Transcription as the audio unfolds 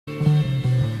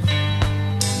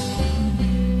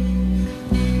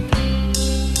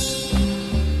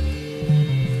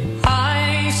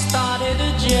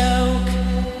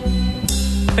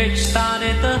which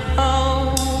started the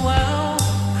whole world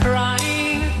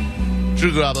crying.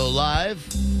 Drew Garabo live.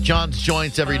 John's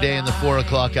Joints every day in the 4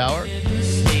 o'clock hour.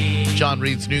 John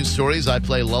reads news stories. I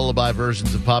play lullaby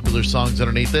versions of popular songs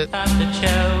underneath it. The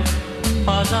joke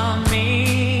was on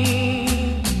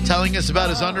me. Telling us about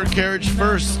his undercarriage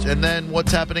first and then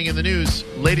what's happening in the news.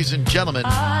 Ladies and gentlemen,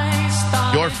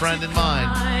 your friend and mine,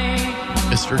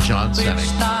 Mr. John Stenning.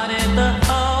 Started the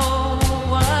whole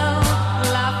world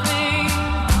laughing.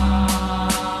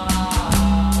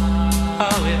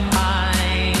 Oh, if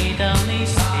I'd only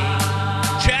see.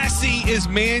 Chassis is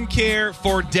man care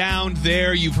for down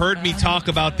there. You've heard me talk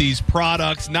about these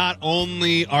products. Not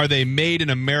only are they made in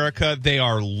America, they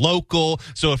are local.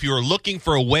 So if you're looking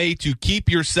for a way to keep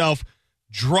yourself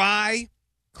dry,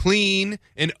 clean,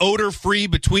 and odor-free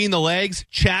between the legs,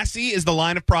 Chassis is the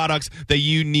line of products that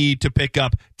you need to pick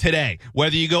up today.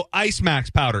 Whether you go Ice Max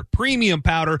powder, premium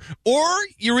powder, or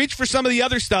you reach for some of the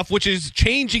other stuff, which is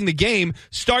changing the game,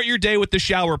 start your day with the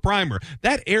shower primer.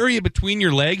 That area between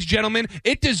your legs, gentlemen,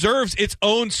 it deserves its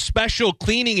own special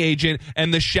cleaning agent,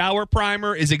 and the shower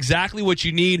primer is exactly what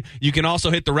you need. You can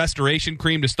also hit the restoration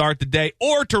cream to start the day,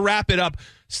 or to wrap it up.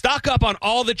 Stock up on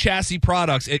all the Chassis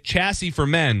products at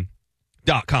chassisformen.com.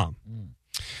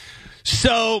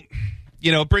 So,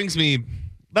 it brings me...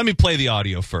 Let me play the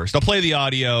audio first. I'll play the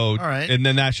audio, all right, and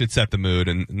then that should set the mood,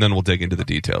 and then we'll dig into the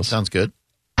details. Sounds good.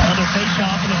 Another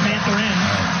face-off in the Panther end.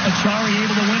 Achari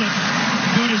able to win it.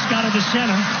 Gudis got it to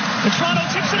center. Vetrano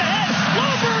tips it ahead.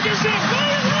 Lomberg is in.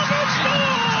 Ryan Lomberg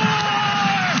scores!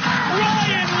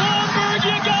 Ryan Lomberg,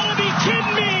 you gotta be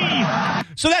kidding me!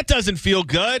 So that doesn't feel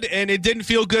good, and it didn't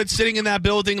feel good sitting in that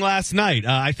building last night.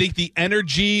 I think the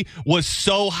energy was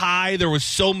so high. There was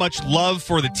so much love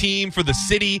for the team, for the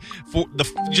city, for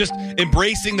just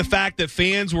embracing the fact that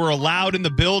fans were allowed in the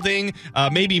building,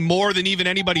 maybe more than even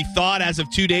anybody thought as of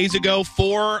 2 days ago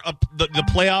for the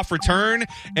playoff return,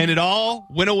 and it all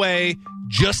went away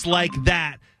just like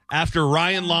that after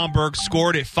Ryan Lomberg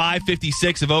scored at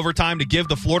 5:56 of overtime to give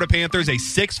the Florida Panthers a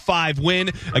 6-5 win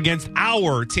against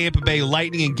our Tampa Bay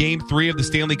Lightning in Game 3 of the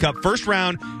Stanley Cup first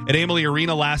round at Amalie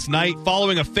Arena last night.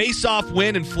 Following a face-off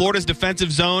win in Florida's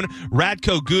defensive zone,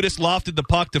 Radko Gudas lofted the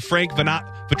puck to Frank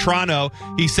Vetrano.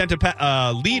 He sent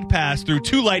a lead pass through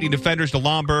two Lightning defenders to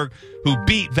Lomberg, who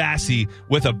beat Vasi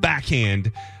with a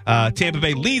backhand. Tampa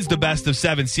Bay leads the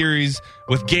best-of-7 series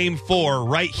with Game 4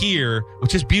 right here,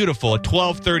 which is beautiful, a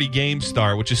 12:30 game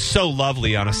start, which is so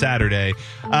lovely on a Saturday.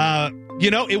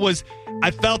 I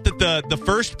felt that the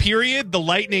first period, the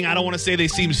Lightning, I don't want to say they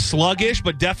seemed sluggish,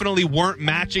 but definitely weren't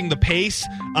matching the pace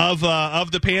of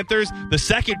the Panthers. The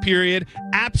second period,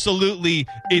 absolutely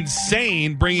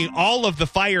insane, bringing all of the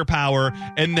firepower.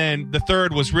 And then the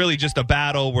third was really just a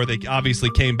battle where they obviously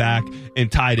came back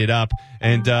and tied it up.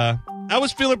 And I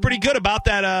was feeling pretty good about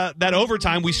that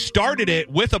overtime. We started it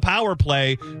with a power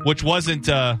play, which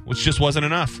just wasn't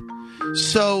enough.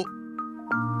 So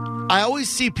I always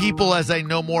see people, as I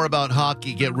know more about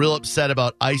hockey, get real upset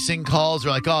about icing calls.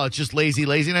 They're like, oh, it's just lazy.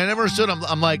 And I never understood them.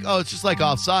 I'm like, oh, it's just like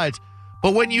offsides.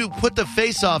 But when you put the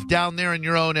face-off down there in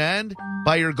your own end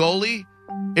by your goalie,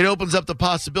 it opens up the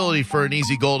possibility for an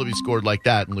easy goal to be scored like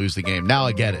that and lose the game. Now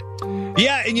I get it.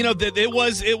 Yeah, and it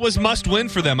was must win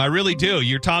for them. I really do.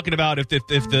 You're talking about if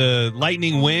the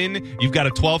Lightning win, you've got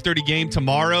a 12:30 game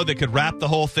tomorrow that could wrap the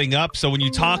whole thing up. So when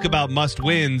you talk about must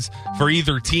wins for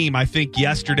either team, I think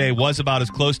yesterday was about as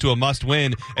close to a must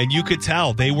win, and you could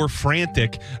tell they were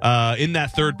frantic in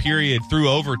that third period through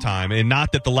overtime. And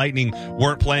not that the Lightning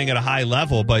weren't playing at a high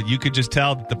level, but you could just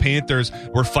tell that the Panthers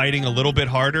were fighting a little bit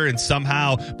harder and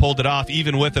somehow pulled it off,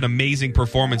 even with an amazing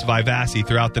performance by Vasi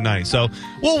throughout the night. So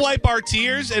we'll wipe our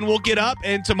tears and we'll get up,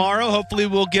 and tomorrow hopefully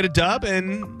we'll get a dub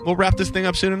and we'll wrap this thing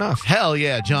up soon enough. Hell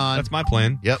yeah, John. That's my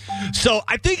plan. Yep. So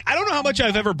I don't know how much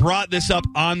I've ever brought this up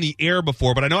on the air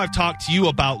before, but I know I've talked to you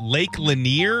about Lake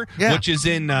Lanier, which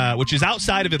is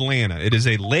outside of Atlanta. It is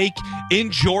a lake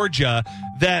in Georgia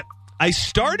that I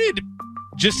started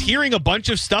just hearing a bunch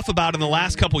of stuff about in the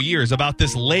last couple years about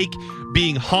this lake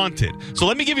being haunted. So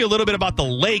let me give you a little bit about the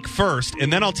lake first,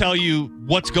 and then I'll tell you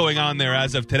what's going on there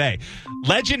as of today.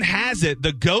 Legend has it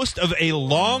the ghost of a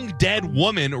long-dead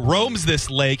woman roams this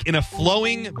lake in a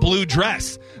flowing blue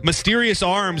dress. Mysterious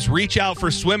arms reach out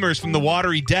for swimmers from the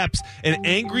watery depths, and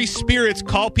angry spirits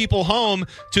call people home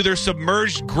to their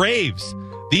submerged graves.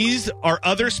 These are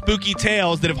other spooky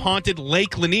tales that have haunted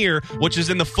Lake Lanier, which is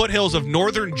in the foothills of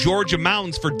northern Georgia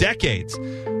mountains for decades.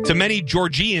 To many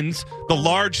Georgians, the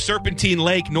large serpentine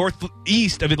lake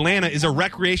northeast of Atlanta is a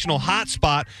recreational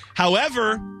hotspot.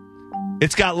 However,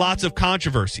 it's got lots of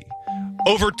controversy.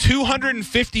 Over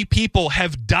 250 people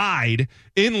have died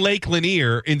in Lake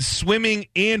Lanier in swimming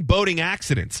and boating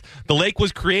accidents. The lake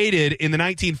was created in the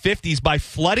 1950s by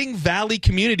flooding valley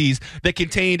communities that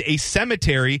contained a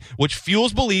cemetery, which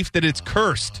fuels belief that it's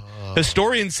cursed.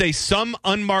 Historians say some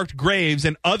unmarked graves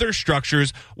and other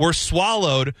structures were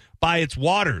swallowed by its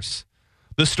waters.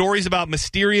 The stories about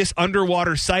mysterious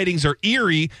underwater sightings are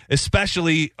eerie,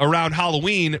 especially around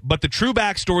Halloween, but the true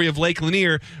backstory of Lake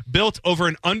Lanier, built over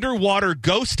an underwater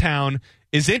ghost town,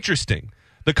 is interesting.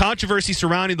 The controversy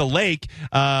surrounding the lake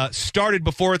started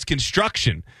before its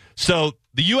construction. So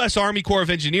the U.S. Army Corps of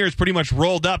Engineers pretty much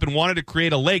rolled up and wanted to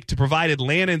create a lake to provide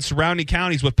Atlanta and surrounding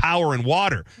counties with power and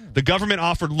water. The government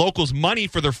offered locals money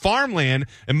for their farmland,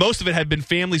 and most of it had been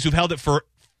families who've held it for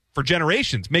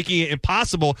generations, making it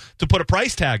impossible to put a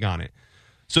price tag on it.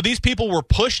 So these people were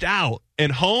pushed out,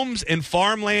 and homes and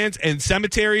farmlands and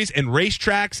cemeteries and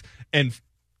racetracks and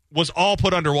was all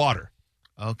put underwater.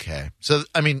 Okay. So,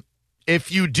 I mean,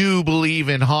 if you do believe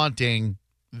in haunting,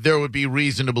 there would be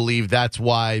reason to believe that's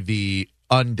why the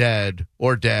undead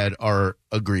or dead are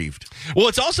aggrieved. Well,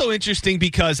 it's also interesting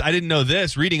because I didn't know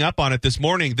this. Reading up on it this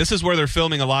morning, this is where they're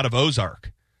filming a lot of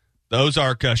Ozark. The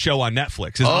Ozark show on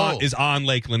Netflix is on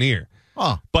Lake Lanier.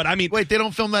 Huh. But I mean, wait, they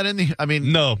don't film that in the? I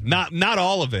mean, no, not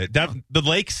all of it. The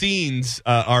lake scenes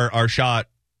are shot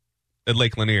at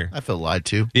Lake Lanier. I feel lied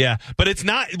to. Yeah, but it's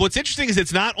not. What's interesting is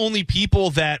it's not only people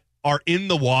that are in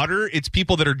the water, it's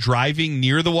people that are driving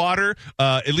near the water.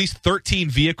 At least 13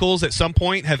 vehicles at some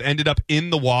point have ended up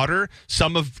in the water.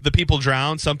 Some of the people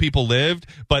drowned, some people lived,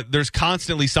 but there's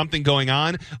constantly something going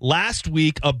on. Last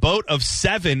week, a boat of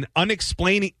 7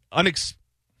 unexplainedly?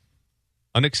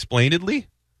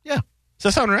 Yeah. Does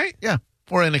that sound right? Yeah.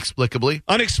 Or inexplicably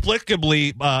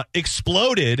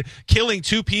exploded, killing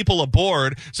 2 people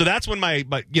aboard. So that's when my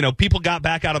people got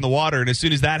back out on the water, and as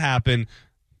soon as that happened,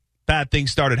 bad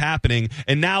things started happening.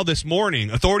 And now this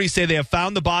morning, authorities say they have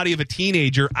found the body of a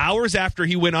teenager hours after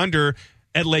he went under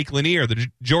at Lake Lanier. The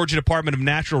Georgia Department of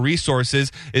Natural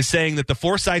Resources is saying that the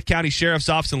Forsyth County Sheriff's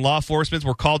Office and law enforcement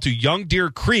were called to Young Deer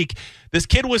Creek. This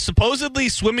kid was supposedly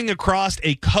swimming across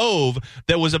a cove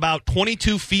that was about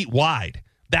 22 feet wide.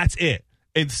 That's it.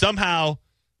 And somehow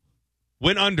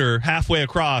went under halfway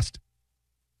across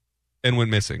and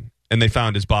went missing. And they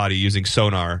found his body using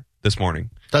sonar this morning.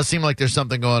 Does seem like there's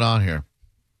something going on here.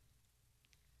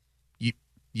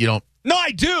 You don't? No,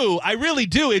 I do. I really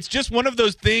do. It's just one of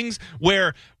those things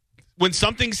where when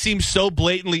something seems so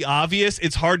blatantly obvious,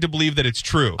 it's hard to believe that it's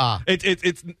true.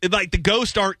 It's like the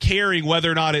ghosts aren't caring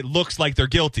whether or not it looks like they're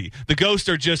guilty. The ghosts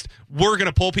are just, we're going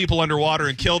to pull people underwater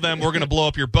and kill them. We're going to blow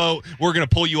up your boat. We're going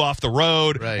to pull you off the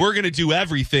road. Right. We're going to do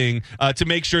everything to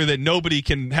make sure that nobody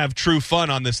can have true fun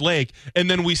on this lake.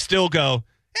 And then we still go,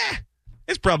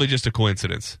 it's probably just a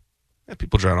coincidence.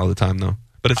 People drown all the time, though.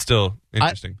 But it's still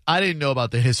interesting. I didn't know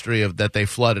about the history of that they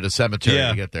flooded a cemetery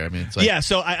to get there. I mean, it's like,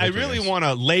 so I really want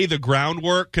to lay the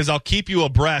groundwork because I'll keep you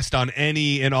abreast on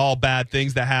any and all bad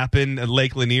things that happen at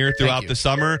Lake Lanier throughout the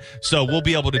summer. So we'll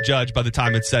be able to judge by the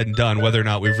time it's said and done whether or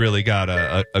not we've really got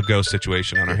a ghost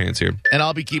situation on our hands here. And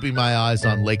I'll be keeping my eyes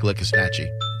on Lake Lickasnatchee.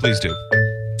 Please do.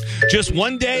 Just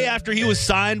one day after he was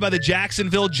signed by the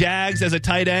Jacksonville Jags as a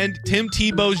tight end, Tim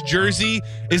Tebow's jersey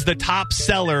is the top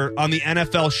seller on the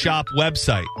NFL Shop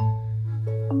website.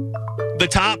 The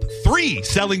top 3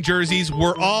 selling jerseys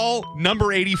were all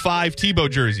number 85 Tebow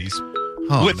jerseys.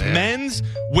 With men's,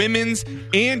 women's,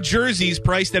 and jerseys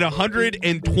priced at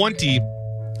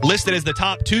 $120, listed as the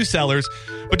top 2 sellers.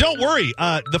 But don't worry,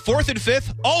 the 4th and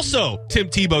 5th, also Tim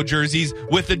Tebow jerseys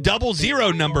with the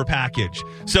 00 number package.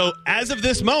 So as of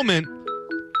this moment,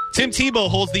 Tim Tebow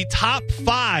holds the top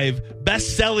 5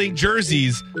 best-selling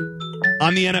jerseys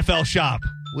on the NFL Shop.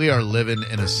 We are living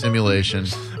in a simulation.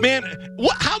 Man,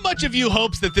 how much of you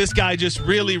hopes that this guy just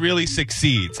really, really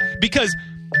succeeds? Because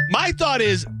my thought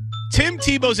is, Tim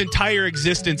Tebow's entire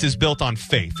existence is built on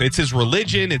faith. It's his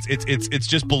religion. It's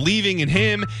just believing in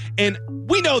him. And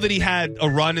we know that he had a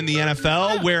run in the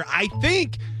NFL where I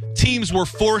think teams were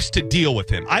forced to deal with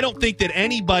him. I don't think that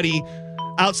anybody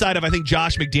outside of, I think,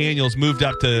 Josh McDaniels moved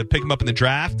up to pick him up in the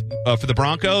draft for the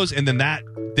Broncos, and then that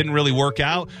didn't really work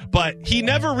out. But he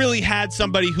never really had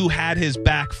somebody who had his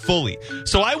back fully.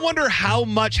 So I wonder how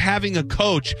much having a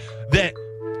coach that,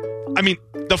 I mean,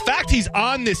 the fact he's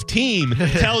on this team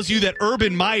tells you that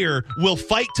Urban Meyer will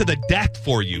fight to the death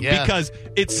for you because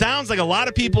it sounds like a lot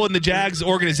of people in the Jags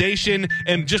organization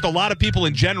and just a lot of people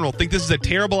in general think this is a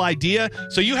terrible idea.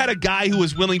 So you had a guy who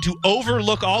was willing to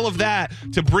overlook all of that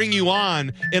to bring you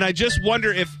on. And I just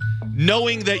wonder if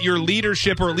knowing that your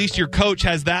leadership or at least your coach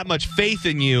has that much faith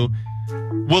in you,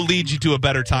 will lead you to a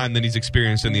better time than he's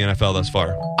experienced in the NFL thus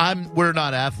far. We're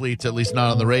not athletes, at least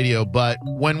not on the radio, but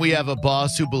when we have a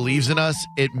boss who believes in us,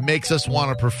 it makes us want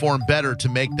to perform better to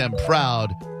make them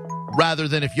proud, rather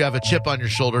than if you have a chip on your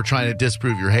shoulder trying to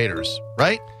disprove your haters,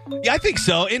 right? Yeah, I think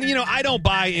so. And, I don't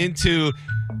buy into...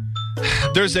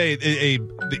 There's an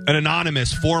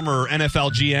anonymous former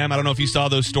NFL GM. I don't know if you saw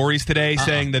those stories today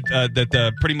saying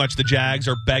that pretty much the Jags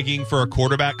are begging for a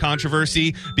quarterback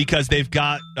controversy because they've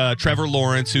got Trevor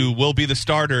Lawrence, who will be the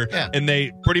starter, and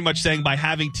they pretty much saying by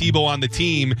having Tebow on the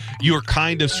team, you're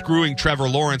kind of screwing Trevor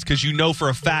Lawrence because you know for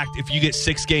a fact if you get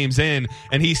 6 games in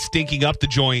and he's stinking up the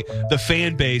joint, the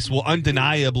fan base will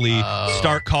undeniably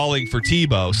start calling for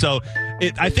Tebow. So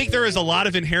I think there is a lot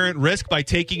of inherent risk by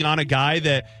taking on a guy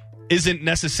that isn't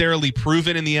necessarily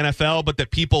proven in the NFL, but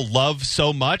that people love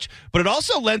so much. But it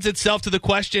also lends itself to the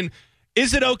question,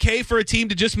 is it okay for a team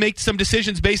to just make some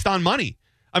decisions based on money?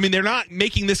 I mean, they're not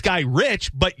making this guy rich,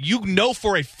 but you know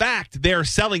for a fact they're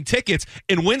selling tickets.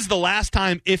 And when's the last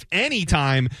time, if any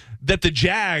time, that the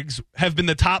Jags have been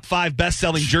the top 5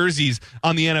 best-selling jerseys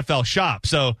on the NFL shop?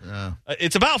 So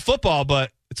it's about football,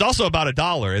 but it's also about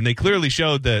 $1, and they clearly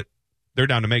showed that they're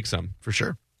down to make some. For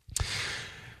sure.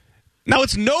 Now,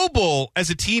 it's noble as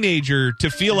a teenager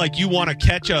to feel like you want to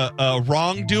catch a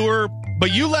wrongdoer,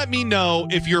 but you let me know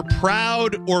if you're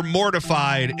proud or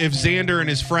mortified if Xander and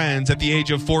his friends at the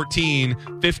age of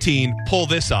 14, 15 pull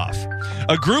this off.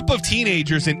 A group of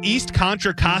teenagers in East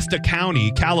Contra Costa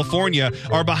County, California,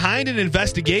 are behind an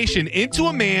investigation into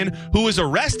a man who was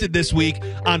arrested this week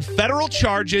on federal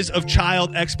charges of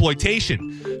child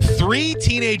exploitation. 3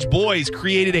 teenage boys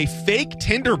created a fake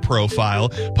Tinder profile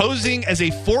posing as a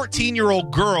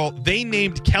 14-year-old girl they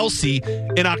named Kelsey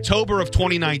in October of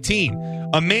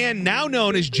 2019. A man now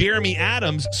known as Jeremy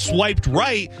Adams swiped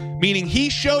right, meaning he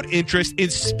showed interest in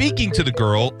speaking to the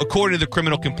girl, according to the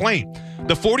criminal complaint.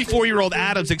 The 44-year-old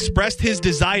Adams expressed his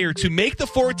desire to make the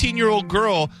 14-year-old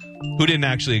girl, who didn't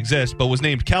actually exist but was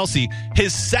named Kelsey,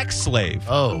 his sex slave.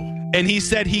 Oh. And he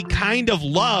said he kind of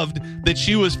loved that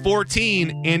she was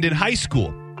 14 and in high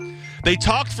school. They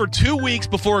talked for 2 weeks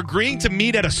before agreeing to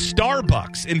meet at a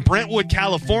Starbucks in Brentwood,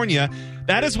 California.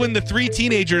 That is when the 3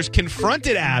 teenagers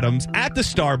confronted Adams at the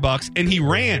Starbucks, and he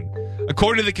ran.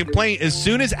 According to the complaint, as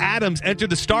soon as Adams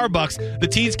entered the Starbucks, the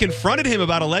teens confronted him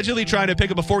about allegedly trying to pick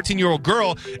up a 14-year-old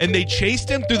girl, and they chased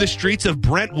him through the streets of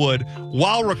Brentwood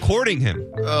while recording him.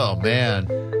 Oh, man.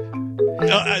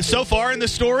 So far in the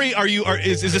story,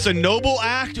 is this a noble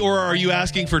act, or are you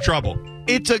asking for trouble?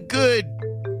 It's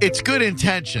good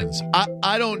intentions.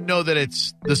 I don't know that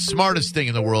it's the smartest thing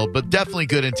in the world, but definitely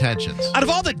good intentions. Out of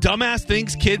all the dumbass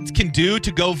things kids can do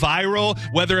to go viral,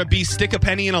 whether it be stick a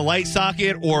penny in a light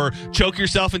socket or choke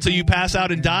yourself until you pass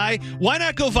out and die, why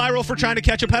not go viral for trying to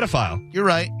catch a pedophile? You're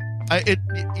right.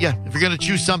 If you're going to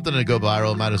choose something to go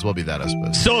viral, it might as well be that, I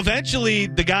suppose. So eventually,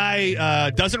 the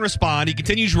guy doesn't respond. He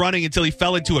continues running until he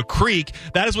fell into a creek.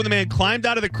 That is when the man climbed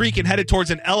out of the creek and headed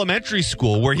towards an elementary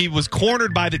school where he was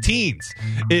cornered by the teens.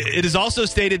 It is also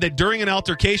stated that during an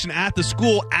altercation at the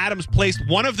school, Adams placed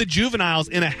one of the juveniles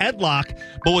in a headlock,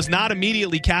 but was not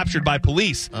immediately captured by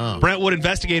police. Brentwood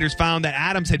investigators found that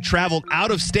Adams had traveled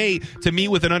out of state to meet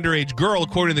with an underage girl,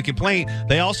 according to the complaint.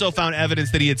 They also found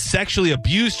evidence that he had sexually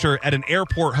abused her at an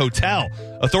airport hotel.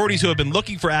 Authorities who have been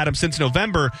looking for Adams since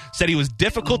November said he was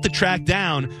difficult to track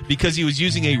down because he was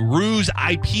using a ruse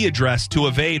IP address to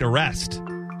evade arrest.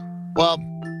 Well,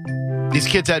 these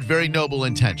kids had very noble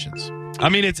intentions. I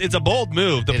mean, it's a bold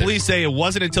move. The police say it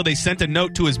wasn't until they sent a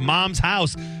note to his mom's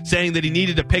house saying that he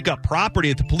needed to pick up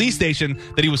property at the police station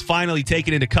that he was finally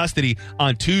taken into custody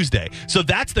on Tuesday. So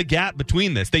that's the gap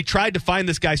between this. They tried to find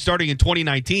this guy starting in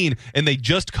 2019, and they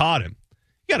just caught him.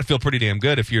 You got to feel pretty damn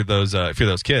good if you're those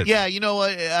kids. Yeah, you know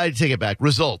what? I take it back.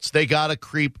 Results. They got a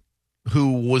creep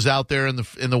who was out there in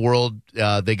the world.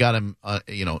 They got him,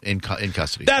 in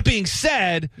custody. That being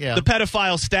said, the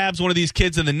pedophile stabs one of these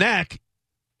kids in the neck.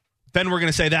 Then we're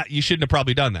going to say that you shouldn't have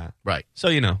probably done that. Right. So,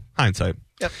 hindsight.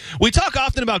 Yep. We talk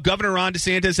often about Governor Ron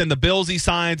DeSantis and the bills he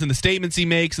signs and the statements he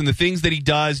makes and the things that he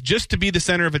does just to be the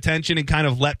center of attention and kind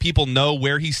of let people know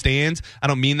where he stands. I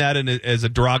don't mean that as a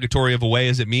derogatory of a way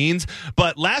as it means.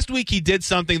 But last week he did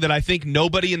something that I think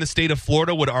nobody in the state of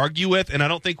Florida would argue with, and I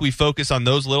don't think we focus on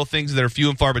those little things that are few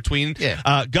and far between.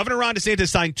 Yeah. Governor Ron DeSantis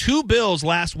signed 2 bills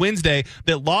last Wednesday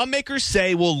that lawmakers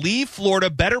say will leave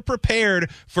Florida better prepared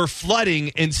for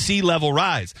flooding and sea level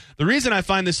rise. The reason I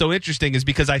find this so interesting is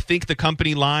because I think the company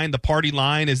company line, the party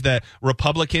line, is that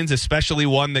Republicans, especially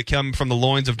one that come from the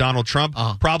loins of Donald Trump,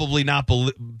 probably not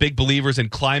big believers in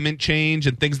climate change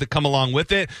and things that come along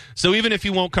with it. So even if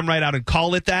you won't come right out and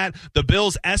call it that, the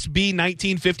bill's SB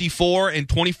 1954 and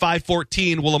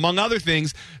 2514 will, among other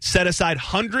things, set aside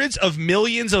hundreds of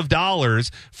millions of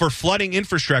dollars for flooding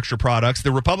infrastructure products.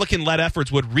 The Republican-led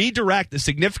efforts would redirect a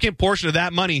significant portion of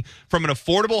that money from an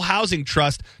affordable housing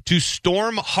trust to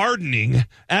storm hardening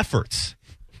efforts.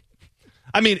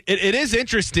 I mean, it is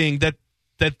interesting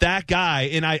that guy,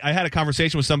 and I had a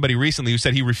conversation with somebody recently who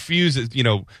said he refuses,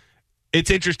 it's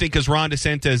interesting because Ron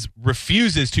DeSantis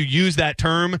refuses to use that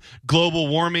term, global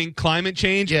warming, climate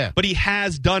change, but he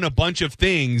has done a bunch of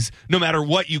things, no matter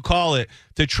what you call it,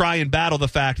 to try and battle the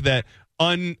fact that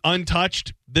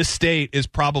untouched, this state is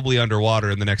probably underwater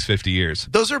in the next 50 years.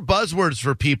 Those are buzzwords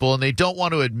for people, and they don't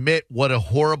want to admit what a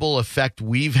horrible effect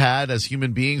we've had as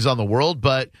human beings on the world.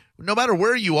 But no matter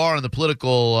where you are on the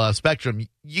political spectrum,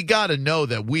 you got to know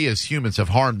that we as humans have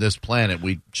harmed this planet.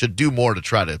 We should do more to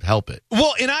try to help it.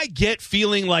 Well, and I get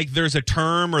feeling like there's a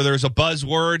term or there's a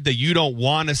buzzword that you don't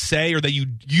want to say, or that you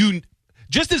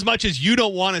just as much as you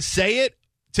don't want to say it,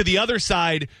 to the other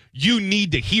side, you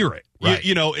need to hear it. Right.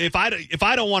 If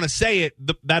I don't want to say it,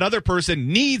 that other person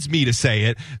needs me to say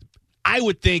it. I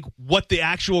would think what the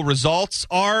actual results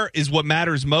are is what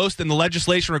matters most, and the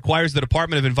legislation requires the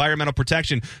Department of Environmental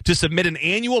Protection to submit an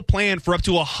annual plan for up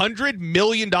to $100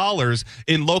 million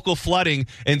in local flooding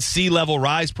and sea level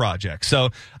rise projects. So,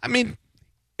 I mean,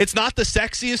 it's not the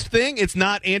sexiest thing. It's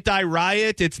not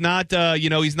anti-riot. It's not,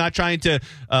 he's not trying to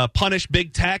punish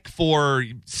big tech for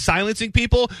silencing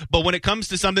people. But when it comes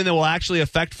to something that will actually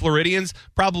affect Floridians,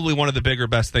 probably one of the bigger,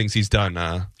 best things he's done.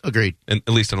 Agreed. At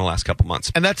least in the last couple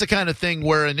months. And that's the kind of thing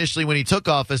where initially when he took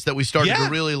office that we started to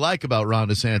really like about Ron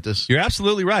DeSantis. You're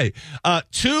absolutely right.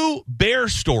 2 bear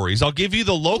stories. I'll give you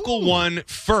the local one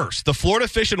first. The Florida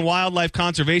Fish and Wildlife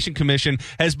Conservation Commission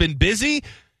has been busy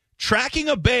tracking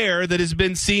a bear that has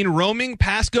been seen roaming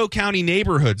Pasco County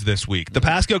neighborhoods this week. The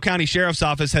Pasco County Sheriff's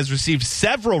Office has received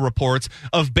several reports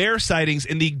of bear sightings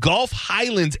in the Gulf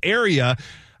Highlands area.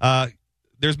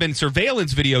 There's been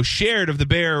surveillance video shared of the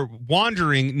bear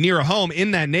wandering near a home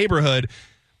in that neighborhood.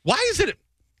 Why is it?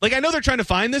 Like, I know they're trying to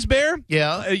find this bear.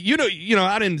 Yeah.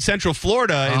 Out in Central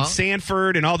Florida and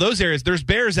Sanford and all those areas, there's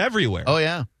bears everywhere. Oh,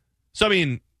 yeah. So, I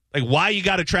mean, like, why you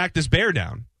got to track this bear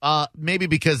down? Maybe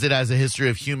because it has a history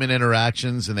of human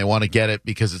interactions and they want to get it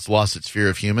because it's lost its fear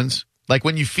of humans. Like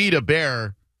when you feed a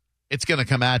bear, it's going to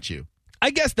come at you.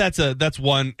 I guess that's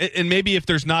one. And maybe if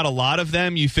there's not a lot of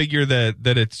them, you figure that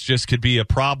it's just could be a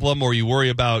problem, or you worry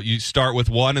about you start with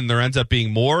one and there ends up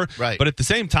being more. Right. But at the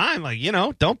same time,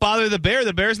 don't bother the bear.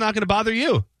 The bear's not going to bother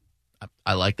you.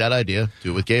 I like that idea. Do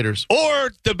it with gators.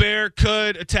 Or the bear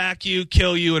could attack you,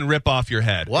 kill you, and rip off your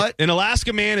head. What? An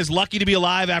Alaska man is lucky to be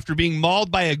alive after being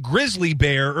mauled by a grizzly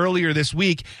bear earlier this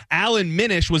week. Alan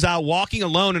Minish was out walking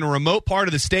alone in a remote part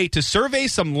of the state to survey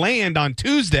some land on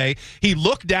Tuesday. He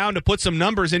looked down to put some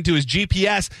numbers into his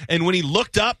GPS, and when he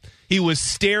looked up, he was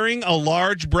staring a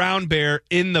large brown bear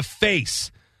in the face.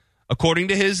 According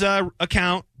to his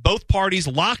account, both parties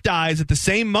locked eyes at the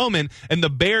same moment, and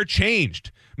the bear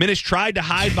changed. Minish tried to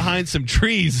hide behind some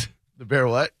trees. The bear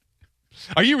what?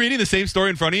 Are you reading the same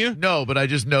story in front of you? No, but I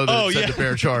just know that it said the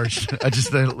bear charged. I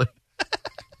just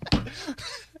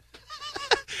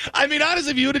I mean,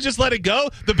 honestly, if you would have just let it go,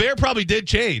 the bear probably did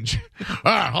change.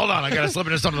 Hold on. I got to slip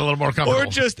into something a little more comfortable.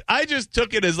 I just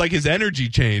took it as like his energy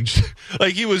changed.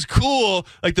 Like he was cool,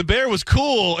 like the bear was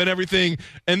cool and everything.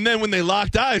 And then when they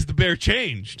locked eyes, the bear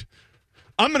changed.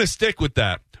 I'm going to stick with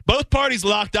that. Both parties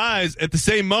locked eyes at the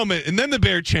same moment, and then the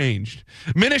bear changed.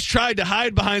 Minish tried to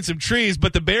hide behind some trees,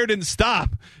 but the bear didn't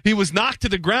stop. He was knocked to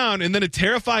the ground, and then a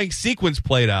terrifying sequence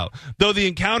played out. Though the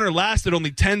encounter lasted only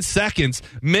 10 seconds,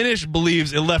 Minish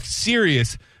believes it left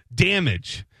serious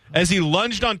damage. As he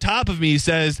lunged on top of me, he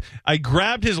says, I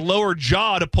grabbed his lower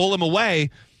jaw to pull him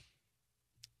away.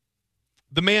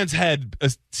 The man's head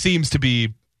seems to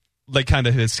be like kind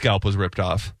of his scalp was ripped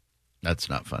off. That's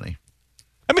not funny.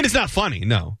 I mean, it's not funny,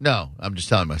 no. No, I'm just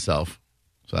telling myself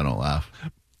so I don't laugh.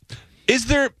 Is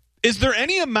there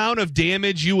any amount of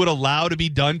damage you would allow to be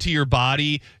done to your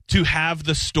body to have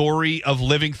the story of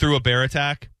living through a bear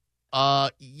attack?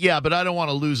 Yeah, but I don't want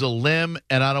to lose a limb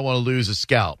and I don't want to lose a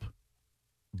scalp.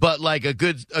 But like a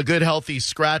good healthy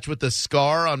scratch with a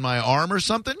scar on my arm or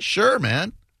something? Sure,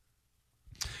 man.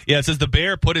 Yeah, it says the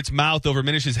bear put its mouth over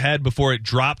Minish's head before it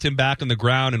dropped him back on the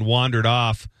ground and wandered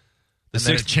off.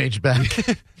 Then it changed back.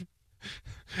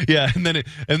 Yeah, and then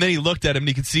he looked at him and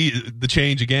he could see the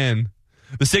change again.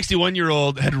 The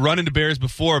 61-year-old had run into bears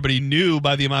before, but he knew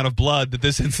by the amount of blood that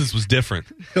this instance was different.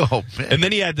 Oh, man. And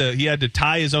then he had to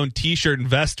tie his own T-shirt and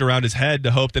vest around his head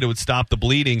to hope that it would stop the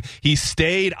bleeding. He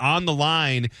stayed on the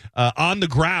line, on the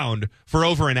ground, for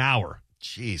over an hour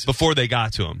Jesus. before they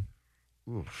got to him.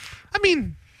 Oof. I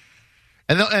mean...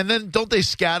 And then don't they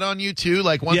scat on you too?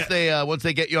 Like once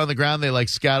they get you on the ground, they like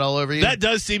scat all over you. That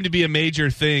does seem to be a major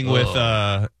thing with.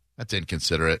 That's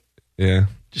inconsiderate. Yeah.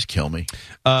 Just kill me.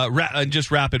 And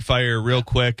just rapid fire, real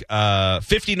quick.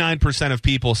 59% of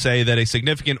people say that a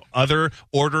significant other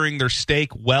ordering their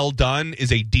steak well done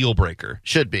is a deal breaker.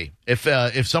 Should be.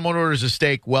 If someone orders a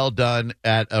steak well done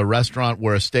at a restaurant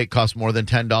where a steak costs more than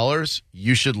 $10,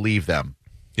 you should leave them.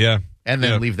 Yeah. And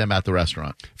then leave them at the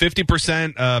restaurant.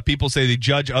 50% people say they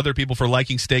judge other people for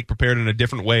liking steak prepared in a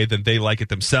different way than they like it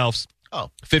themselves. Oh.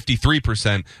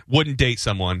 53% wouldn't date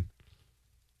someone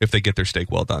if they get their steak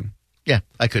well done. Yeah,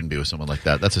 I couldn't be with someone like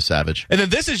that. That's a savage. And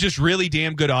then this is just really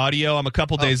damn good audio. I'm a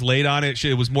couple days late on it.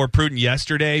 It was more prudent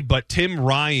yesterday, but Tim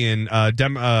Ryan,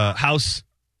 House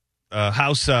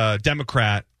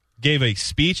Democrat, gave a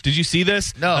speech. Did you see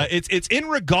this? No. It's in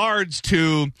regards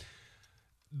to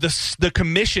the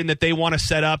commission that they want to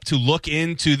set up to look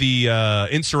into the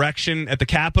insurrection at the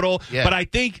Capitol. Yeah. But I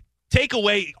think take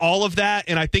away all of that,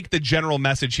 and I think the general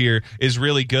message here is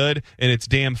really good, and it's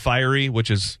damn fiery, which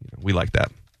is, we like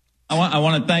that. I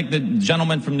want to thank the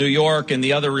gentleman from New York and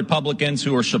the other Republicans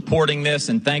who are supporting this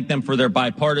and thank them for their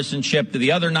bipartisanship. To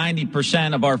the other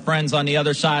 90% of our friends on the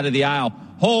other side of the aisle,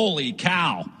 holy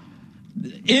cow.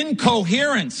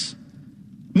 Incoherence.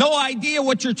 No idea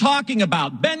what you're talking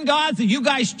about. Benghazi, you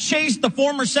guys chased the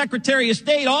former Secretary of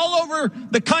State all over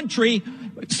the country,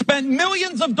 spent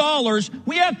millions of dollars.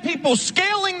 We have people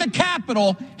scaling the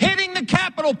Capitol, hitting the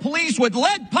Capitol Police with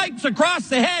lead pipes across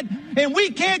the head, and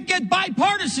we can't get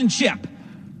bipartisanship.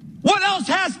 What else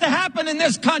has to happen in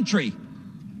this country?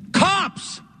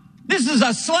 Cops. This is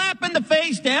a slap in the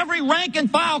face to every rank and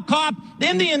file cop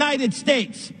in the United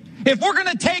States. If we're going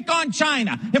to take on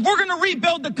China, if we're going to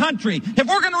rebuild the country, if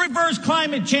we're going to reverse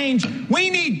climate change,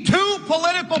 we need two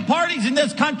political parties in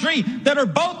this country that are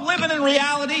both living in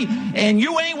reality, and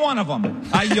you ain't one of them.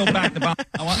 I yield back the ball.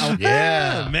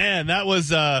 Yeah. Man, that was,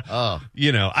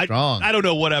 strong. I don't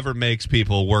know whatever makes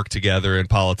people work together in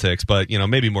politics, but,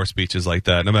 maybe more speeches like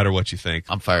that, no matter what you think.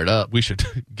 I'm fired up. We should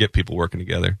get people working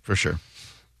together. For sure.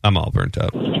 I'm all burnt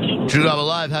up. True Double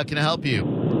Live, how can I help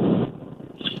you?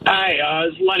 Hi,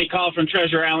 it's Lenny Call from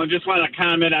Treasure Island. Just wanted to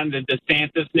comment on the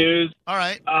DeSantis news. All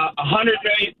right.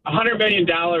 $100 million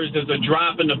is a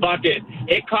drop in the bucket.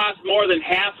 It costs more than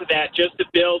half of that just to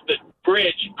build the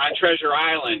bridge on Treasure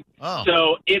Island. Oh.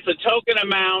 So it's a token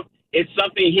amount. It's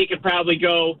something he could probably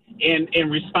go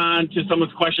and respond to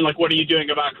someone's question like, what are you doing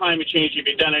about climate change? Have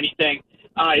you done anything?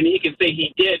 And he can say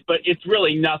he did, but it's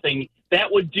really nothing.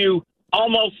 That would do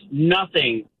almost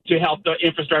nothing to help the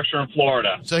infrastructure in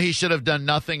Florida. So he should have done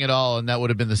nothing at all, and that would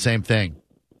have been the same thing.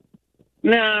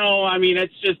 No, I mean,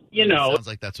 it's just, Sounds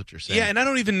like that's what you're saying. Yeah, and I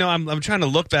don't even know. I'm trying to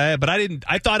look that, but I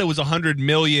thought it was 100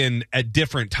 million at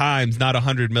different times, not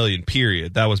 100 million,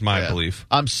 period. That was my belief.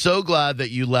 I'm so glad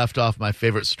that you left off my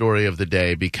favorite story of the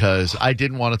day because I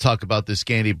didn't want to talk about this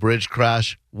Gandy Bridge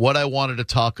crash. What I wanted to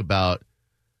talk about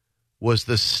was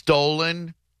the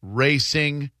stolen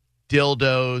racing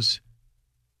dildos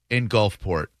in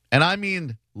Gulfport. And I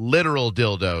mean literal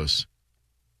dildos.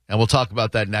 And we'll talk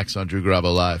about that next on Drew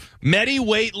Garabo Live. Medi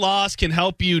Weight Loss can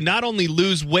help you not only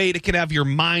lose weight, it can have your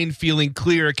mind feeling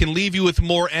clear. It can leave you with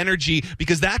more energy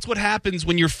because that's what happens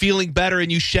when you're feeling better and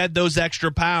you shed those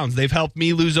extra pounds. They've helped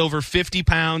me lose over 50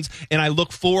 pounds, and I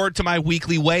look forward to my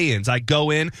weekly weigh-ins. I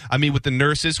go in, I meet with the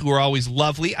nurses who are always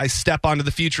lovely. I step onto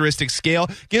the futuristic scale,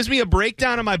 gives me a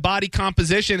breakdown of my body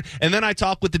composition, and then I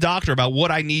talk with the doctor about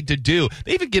what I need to do.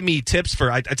 They even give me tips for,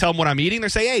 I tell them what I'm eating. They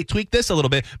say, hey, tweak this a little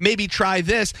bit. Maybe try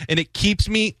this. And it keeps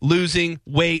me losing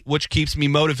weight, which keeps me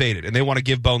motivated. And they want to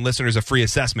give Bone listeners a free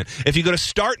assessment. If you go to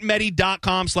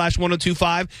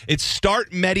startmedi.com/1025, it's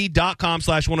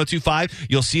startmedi.com/1025.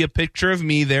 You'll see a picture of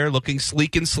me there looking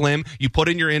sleek and slim. You put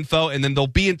in your info, and then they'll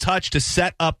be in touch to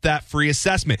set up that free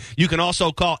assessment. You can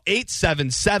also call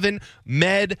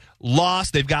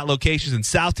 877-MED-LOSS. They've got locations in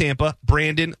South Tampa,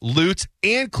 Brandon, Lutz,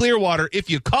 and Clearwater.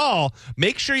 If you call,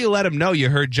 make sure you let them know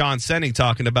you heard John Senning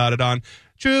talking about it on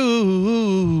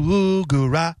Drew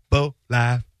Garabo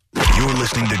Live. You're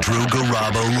listening to Drew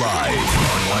Garabo Live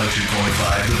on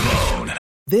 102.5 The Bone.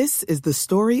 This is the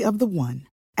story of the one.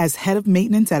 As head of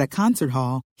maintenance at a concert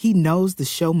hall, he knows the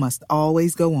show must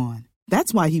always go on.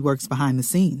 That's why he works behind the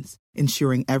scenes,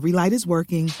 ensuring every light is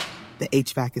working, the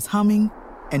HVAC is humming,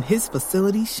 and his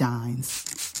facility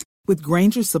shines. With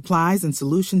Granger's supplies and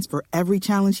solutions for every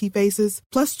challenge he faces,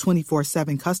 plus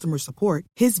 24/7 customer support,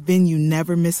 his venue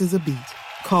never misses a beat.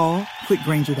 Call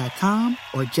quickgranger.com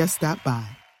or just stop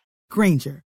by.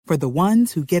 Granger, for the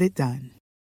ones who get it done.